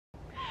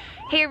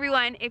Hey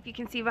everyone, if you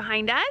can see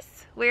behind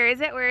us, where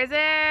is it? Where is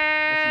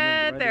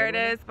it? There it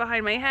is,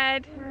 behind my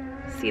head.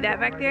 See that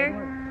back there?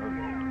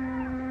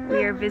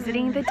 We are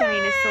visiting the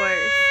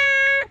dinosaurs.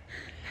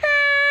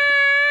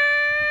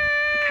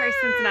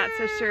 Carson's not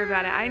so sure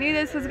about it. I knew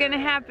this was gonna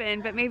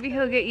happen, but maybe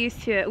he'll get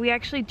used to it. We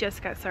actually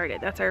just got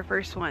started. That's our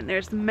first one.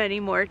 There's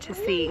many more to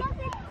see. Look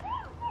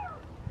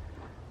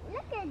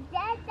at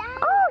that.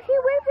 Oh, he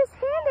waved his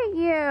hand at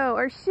you.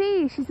 Or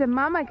she. She's a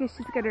mama because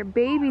she's got her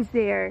babies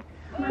there.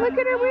 Look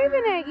at her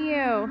waving at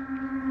you.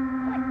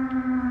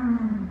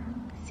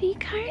 See,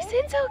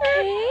 Carson's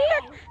okay.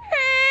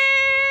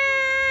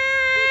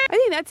 I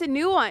think that's a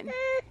new one.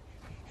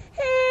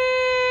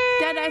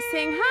 Dada,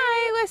 sing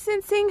hi.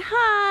 Listen, sing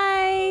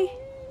hi.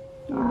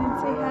 You want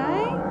to say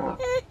hi?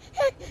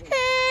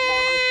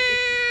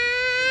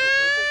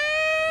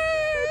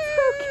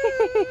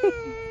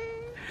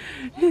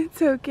 It's okay.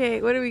 It's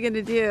okay. What are we going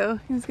to do?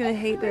 He's going to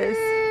hate this.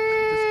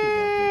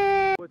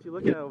 What you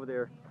looking at over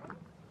there?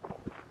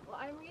 Well,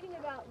 I'm reading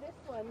about this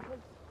one because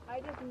I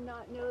did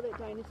not know that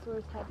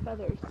dinosaurs had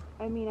feathers.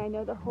 I mean, I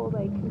know the whole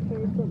like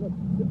comparison that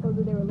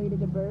supposedly they're related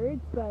to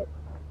birds, but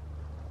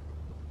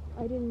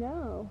I didn't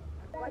know.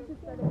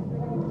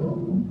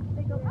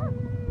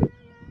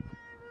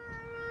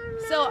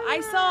 So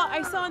I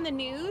saw in the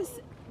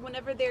news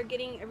whenever they're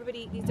getting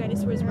these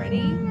dinosaurs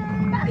ready,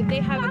 that they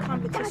have a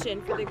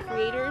competition for the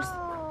creators,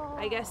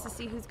 I guess, to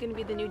see who's going to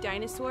be the new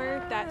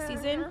dinosaur that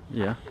season.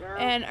 Yeah.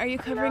 And are you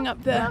covering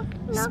up the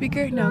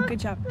speaker? No, good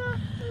job.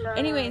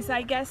 Anyways,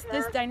 I guess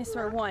this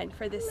dinosaur won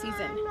for this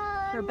season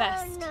for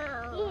best.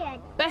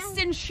 Best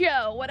in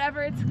show,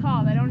 whatever it's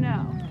called. I don't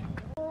know.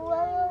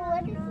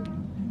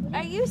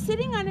 Are you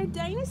sitting on a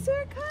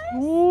dinosaur, Cars?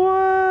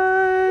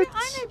 What? You're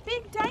on a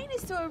big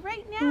dinosaur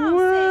right now.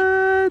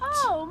 What? Say,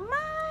 oh my.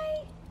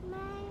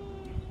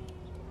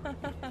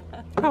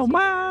 Oh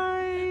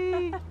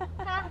my!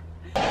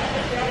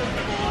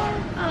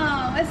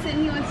 Oh, listen,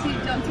 he wants you.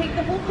 Don't take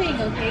the whole thing,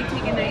 okay?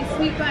 Take a nice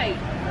sweet bite.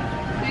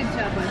 Good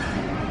job,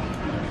 Weston.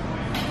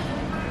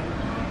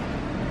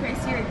 Chris,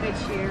 you're a good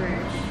sharer.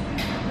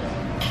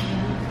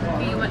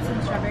 Okay, you want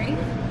some strawberry?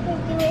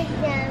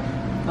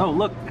 Oh,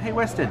 look. Hey,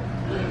 Weston.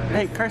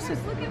 Hey, Carson.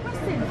 Look at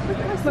Weston. Look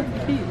at Weston.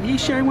 Look,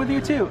 he's sharing with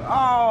you too.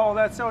 Oh,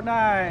 that's so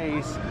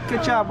nice.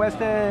 Good job,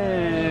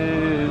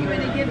 Weston. You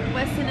want to give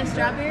Weston a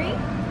strawberry?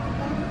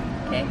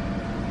 Okay.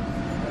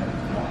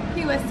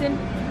 Okay, Weston.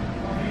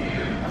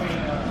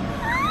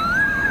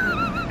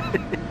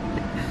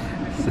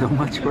 So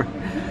much work.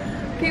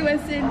 Okay,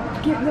 Weston.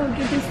 Give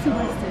this to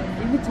Weston.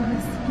 Give it to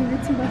Weston. Give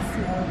it to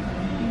Weston.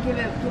 You give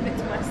it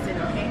to Weston,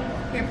 okay?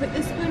 Here, put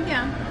the spoon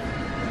down.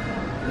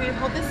 Here,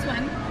 hold this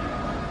one.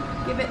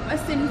 Give it,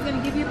 Weston. He's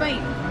gonna give you a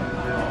bite.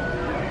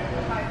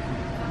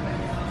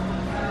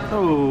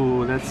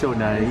 Oh, that's so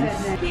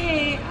nice.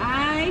 Okay,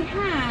 I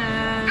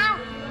have.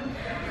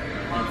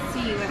 Let's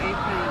see what I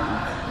found.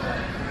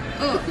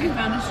 Oh, I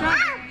found a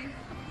strawberry.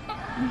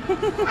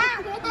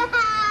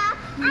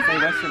 Hey,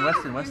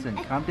 Weston,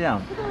 calm down.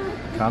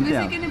 Calm Who's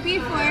down. it gonna be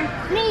for?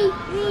 Me.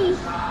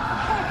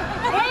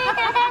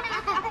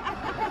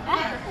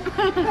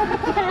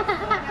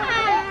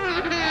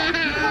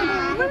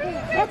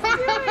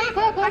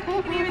 I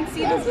can't even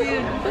see the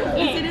food.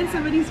 Is it in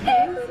somebody's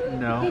face?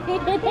 No.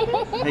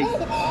 Hey.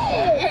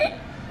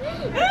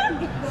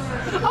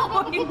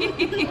 Oh,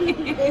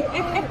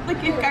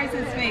 look at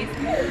Carson's face.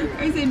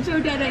 Carson, show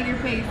Dada your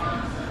face.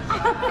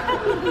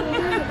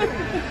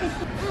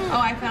 Oh,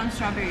 I found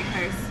strawberry,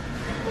 Cars.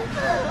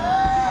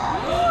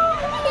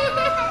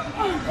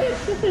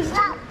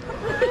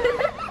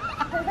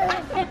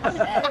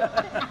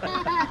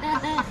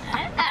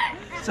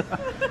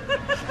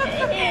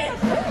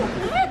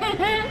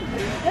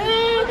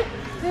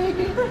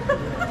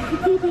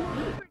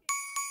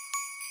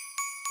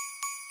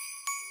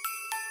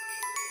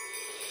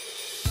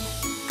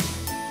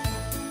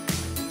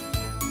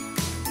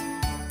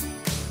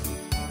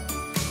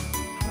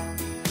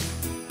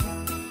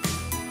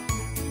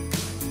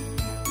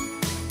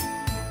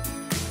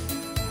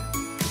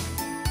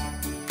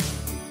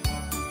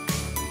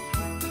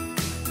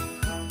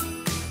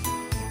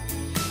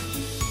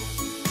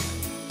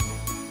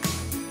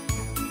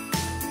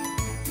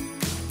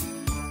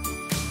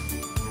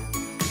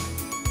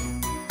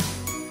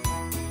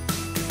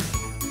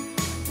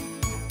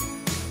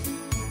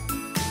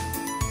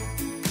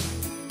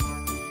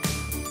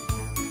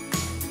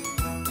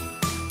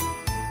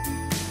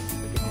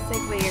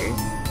 Layers.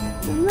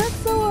 Isn't that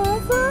so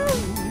awesome?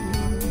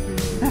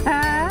 I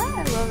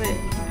love it.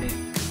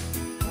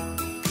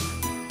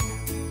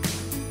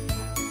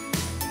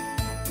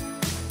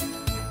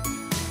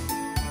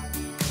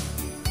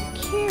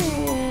 Cute.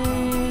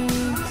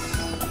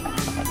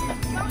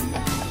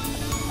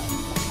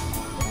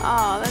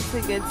 Oh, that's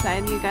a good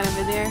sign you got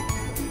over there.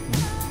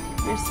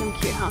 There's some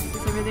cute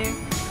houses over there.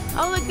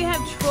 Oh, look, they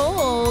have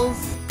trolls.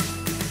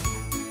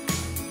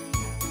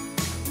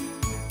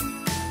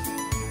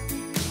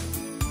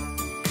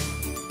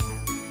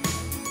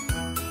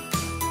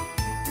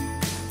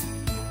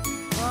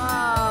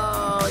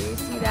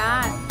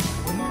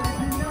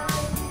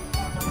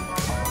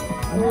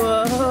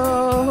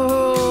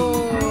 Whoa,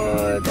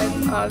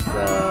 that's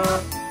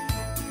awesome.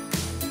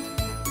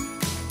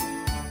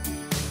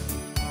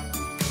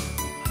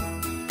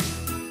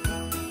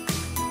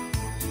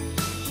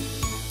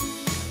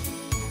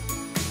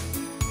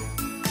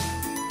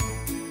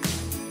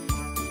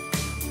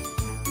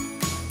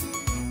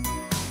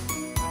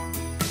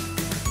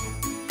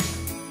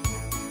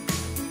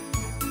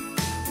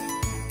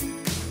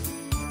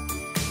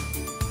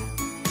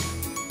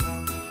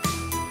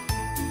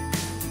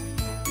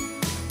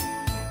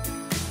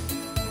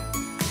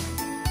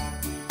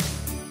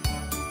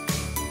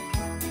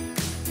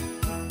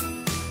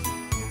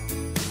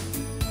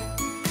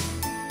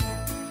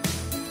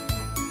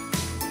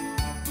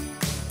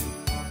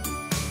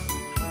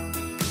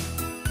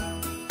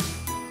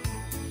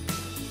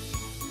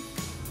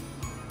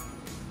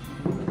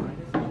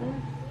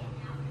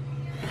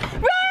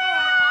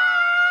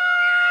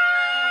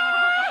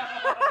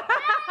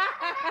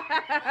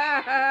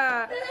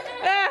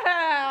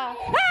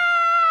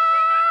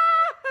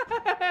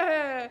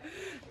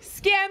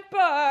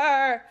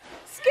 Scamper!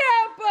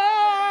 Scamper!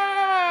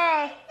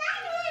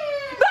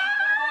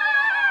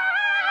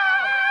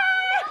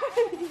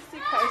 Did you see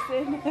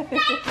Carson?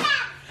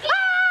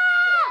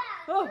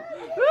 Oh.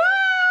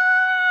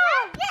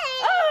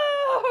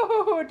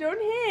 Oh,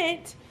 don't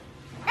hit.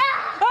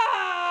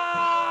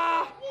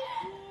 Ah.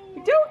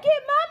 Don't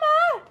get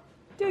mama.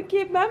 Don't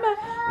get mama.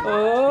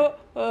 Oh,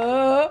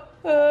 oh,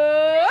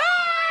 oh.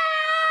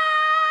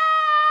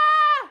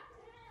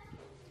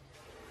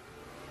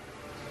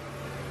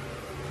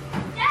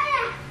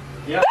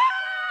 Yep.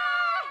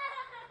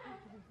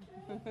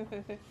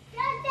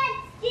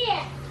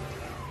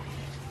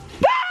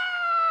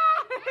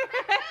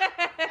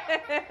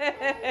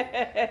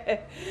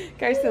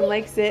 Carson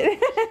likes it.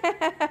 But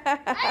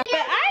I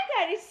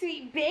got a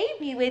sweet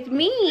baby with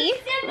me.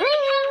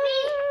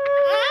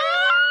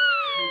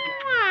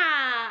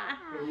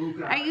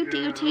 Do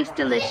you taste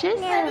delicious?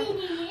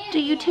 Do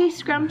you taste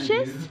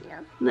scrumptious?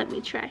 Let me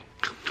try.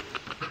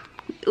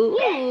 Ooh,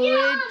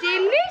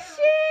 delicious!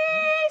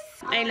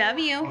 I love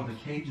you. Oh, the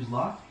cage is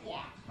locked?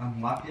 Yeah.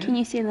 I'm locked in? Can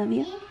you say I love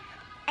you?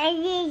 I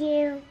love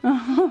you.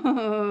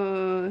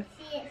 Oh,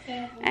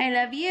 I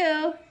love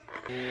you.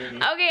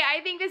 Okay,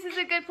 I think this is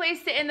a good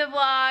place to end the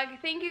vlog.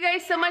 Thank you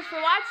guys so much for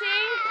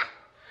watching.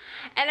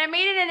 And I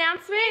made an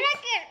announcement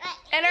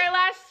in our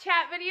last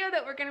chat video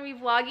that we're going to be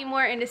vlogging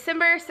more in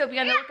December, so be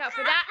on the lookout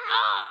for that.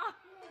 Oh!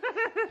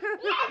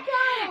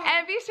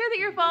 And be sure that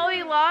you're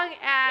following along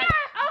at...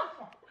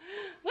 Oh!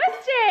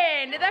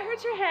 Weston, did that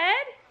hurt your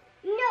head?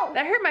 No.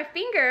 That hurt my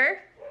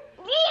finger.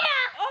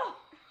 Yeah. Oh!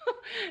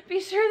 Be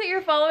sure that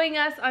you're following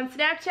us on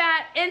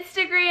Snapchat,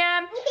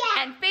 Instagram,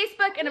 and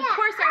Facebook, and of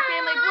course our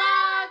family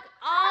blog.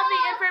 All the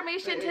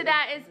information to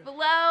that is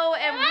below,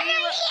 and we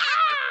will...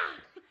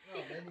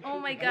 Oh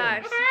my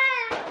gosh.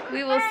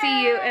 We will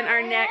see you in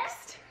our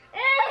next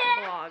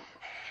vlog.